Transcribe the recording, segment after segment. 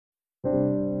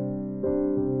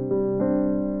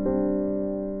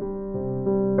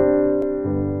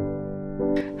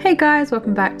Hey guys,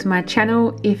 welcome back to my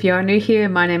channel. If you are new here,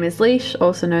 my name is Leash,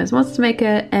 also known as Monster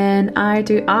Maker, and I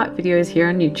do art videos here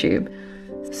on YouTube.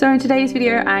 So in today's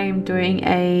video, I am doing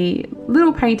a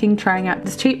little painting trying out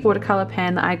this cheap watercolor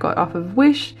pen that I got off of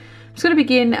Wish. I'm just going to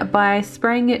begin by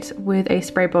spraying it with a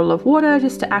spray bottle of water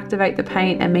just to activate the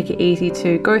paint and make it easy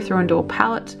to go through and do a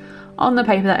palette on the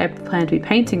paper that I plan to be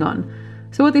painting on.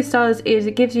 So what this does is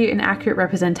it gives you an accurate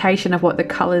representation of what the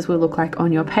colors will look like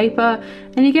on your paper,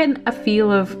 and you get a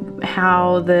feel of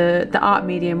how the art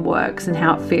medium works and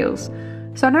how it feels.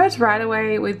 So I noticed right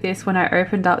away with this when I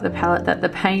opened up the palette that the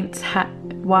paints had,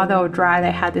 while they were dry,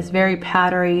 they had this very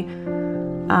powdery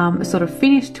sort of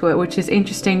finish to it, which is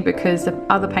interesting because the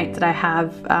other paints that I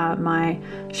have, my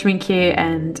Schmincke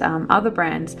and other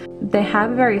brands, they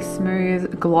have a very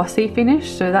smooth glossy finish.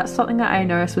 So that's something that I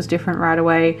noticed was different right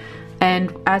away.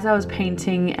 And as I was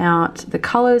painting out the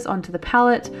colors onto the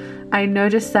palette, I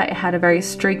noticed that it had a very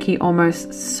streaky,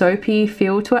 almost soapy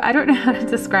feel to it. I don't know how to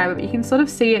describe it, but you can sort of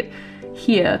see it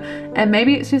here. And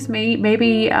maybe it's just me,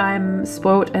 maybe I'm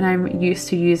spoilt and I'm used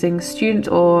to using student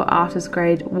or artist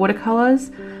grade watercolors,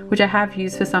 which I have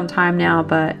used for some time now,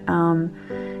 but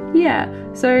yeah.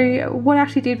 So what I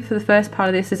actually did for the first part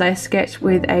of this is I sketched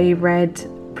with a red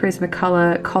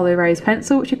Prismacolor Col-Erase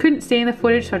pencil, which you couldn't see in the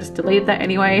footage, so I just deleted that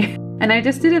anyway. And I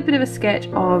just did a bit of a sketch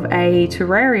of a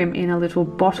terrarium in a little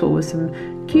bottle with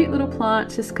some cute little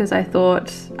plants, just because I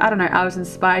thought, I don't know, I was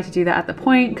inspired to do that at the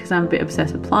point because I'm a bit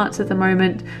obsessed with plants at the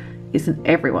moment. Isn't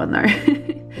everyone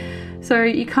though? So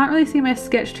you can't really see my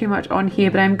sketch too much on here,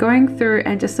 but I'm going through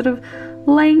and just sort of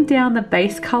laying down the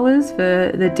base colors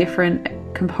for the different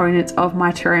components of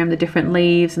my terrarium, the different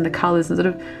leaves and the colors, and sort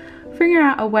of figure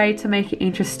out a way to make it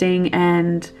interesting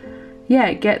and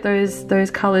yeah, get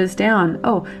those colors down.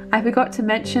 Oh, I forgot to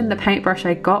mention the paintbrush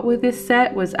I got with this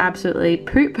set was absolutely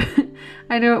poop.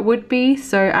 I know it would be,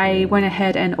 so I went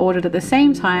ahead and ordered at the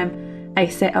same time a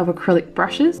set of acrylic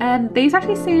brushes, and these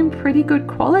actually seem pretty good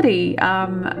quality.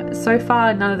 So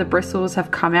far none of the bristles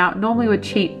have come out. Normally with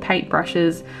cheap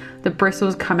paintbrushes, the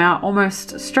bristles come out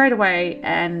almost straight away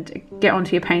and get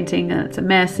onto your painting and it's a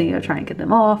mess and you gotta try and get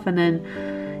them off, and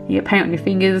then you get paint on your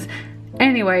fingers.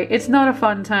 Anyway, it's not a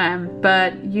fun time,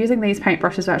 but using these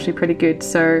paintbrushes are actually pretty good,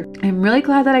 so I'm really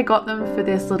glad that I got them for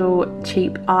this little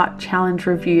cheap art challenge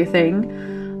review thing.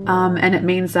 And it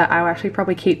means that I'll actually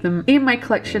probably keep them in my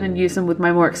collection and use them with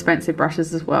my more expensive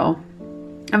brushes as well.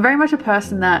 I'm very much a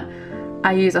person that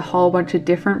I use a whole bunch of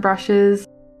different brushes.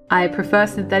 I prefer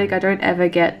synthetic. I don't ever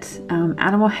get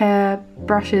animal hair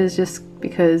brushes just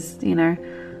because, you know,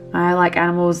 I like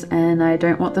animals and I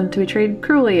don't want them to be treated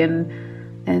cruelly and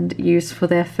used for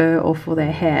their fur or for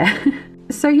their hair.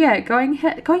 So yeah, going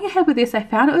ahead with this, I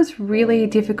found it was really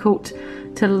difficult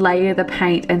to layer the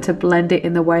paint and to blend it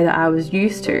in the way that I was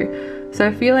used to. So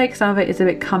I feel like some of it is a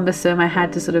bit cumbersome. I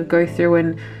had to sort of go through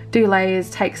and do layers,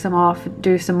 take some off,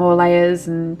 do some more layers,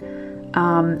 and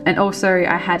also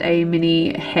I had a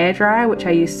mini hairdryer which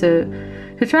I used to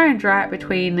try and dry it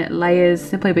between layers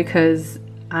simply because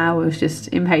I was just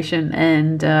impatient,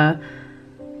 and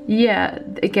yeah,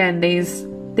 again, these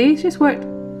just worked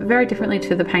very differently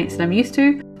to the paints that I'm used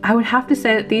to. I would have to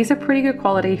say that these are pretty good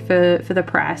quality for the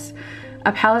price.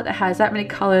 A palette that has that many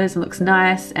colors and looks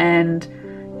nice and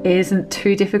isn't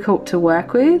too difficult to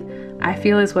work with, I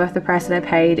feel is worth the price that I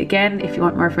paid. Again, if you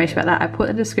want more information about that, I put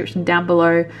in the description down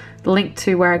below the link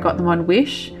to where I got them on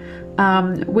Wish.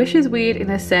 Wish is weird in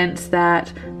the sense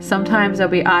that sometimes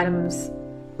there'll be items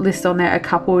listed on there a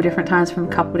couple of different times from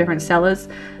a couple of different sellers,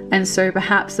 and so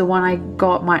perhaps the one I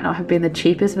got might not have been the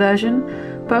cheapest version,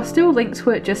 but I'll still link to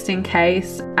it just in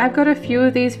case. I've got a few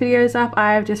of these videos up.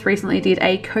 I've just recently did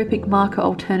a Copic marker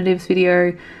alternatives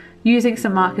video using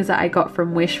some markers that I got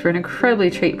from Wish for an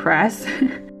incredibly cheap price.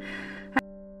 I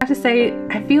have to say,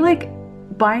 I feel like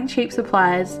buying cheap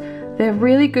supplies, they're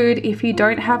really good if you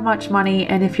don't have much money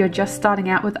and if you're just starting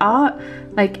out with art.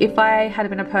 Like if I had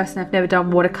been a person I've never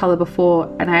done watercolor before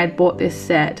and I had bought this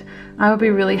set, I would be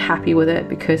really happy with it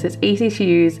because it's easy to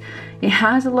use. It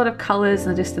has a lot of colors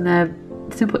and just in a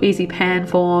simple easy pan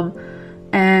form.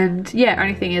 And yeah,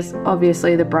 only thing is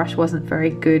obviously the brush wasn't very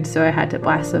good, so I had to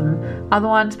buy some other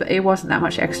ones, but it wasn't that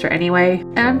much extra anyway.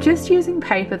 And I'm just using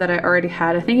paper that I already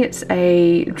had. I think it's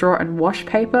a draw and wash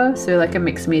paper, so like a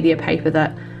mixed media paper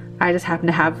that I just happen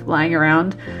to have lying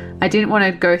around. I didn't want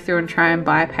to go through and try and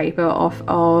buy paper off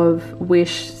of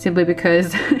Wish simply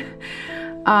because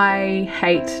I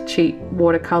hate cheap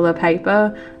watercolor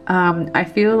paper. I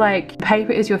feel like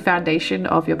paper is your foundation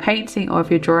of your painting or of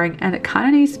your drawing, and it kind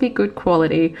of needs to be good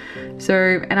quality. So,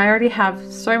 and I already have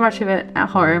so much of it at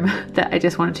home that I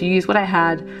just wanted to use what I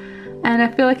had, and I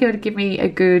feel like it would give me a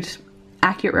good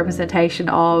accurate representation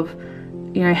of,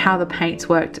 you know, how the paints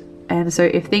worked. And so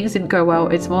if things didn't go well,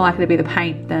 it's more likely to be the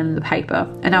paint than the paper,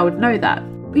 and I would know that.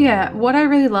 But yeah, what I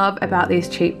really love about these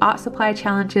cheap art supply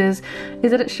challenges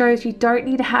is that it shows you don't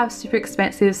need to have super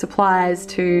expensive supplies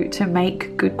to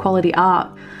make good quality art.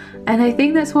 And I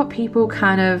think that's what people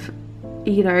kind of,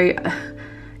 you know,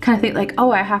 think like,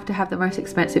 oh, I have to have the most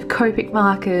expensive Copic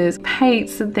markers,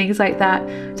 paints and things like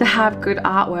that to have good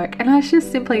artwork. And that's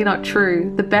just simply not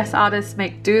true. The best artists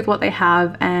make do with what they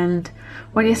have, and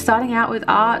when you're starting out with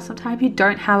art, sometimes you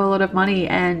don't have a lot of money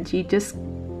and you just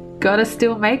gotta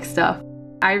still make stuff.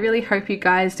 I really hope you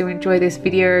guys do enjoy this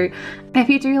video. If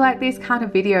you do like these kind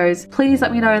of videos, please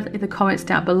let me know in the comments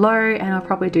down below, and I'll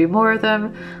probably do more of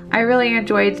them. I really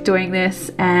enjoyed doing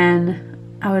this,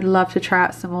 and I would love to try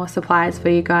out some more supplies for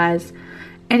you guys.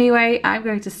 Anyway, I'm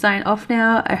going to sign off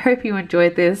now. I hope you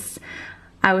enjoyed this.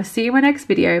 I will see you in my next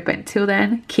video, but until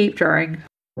then, keep drawing.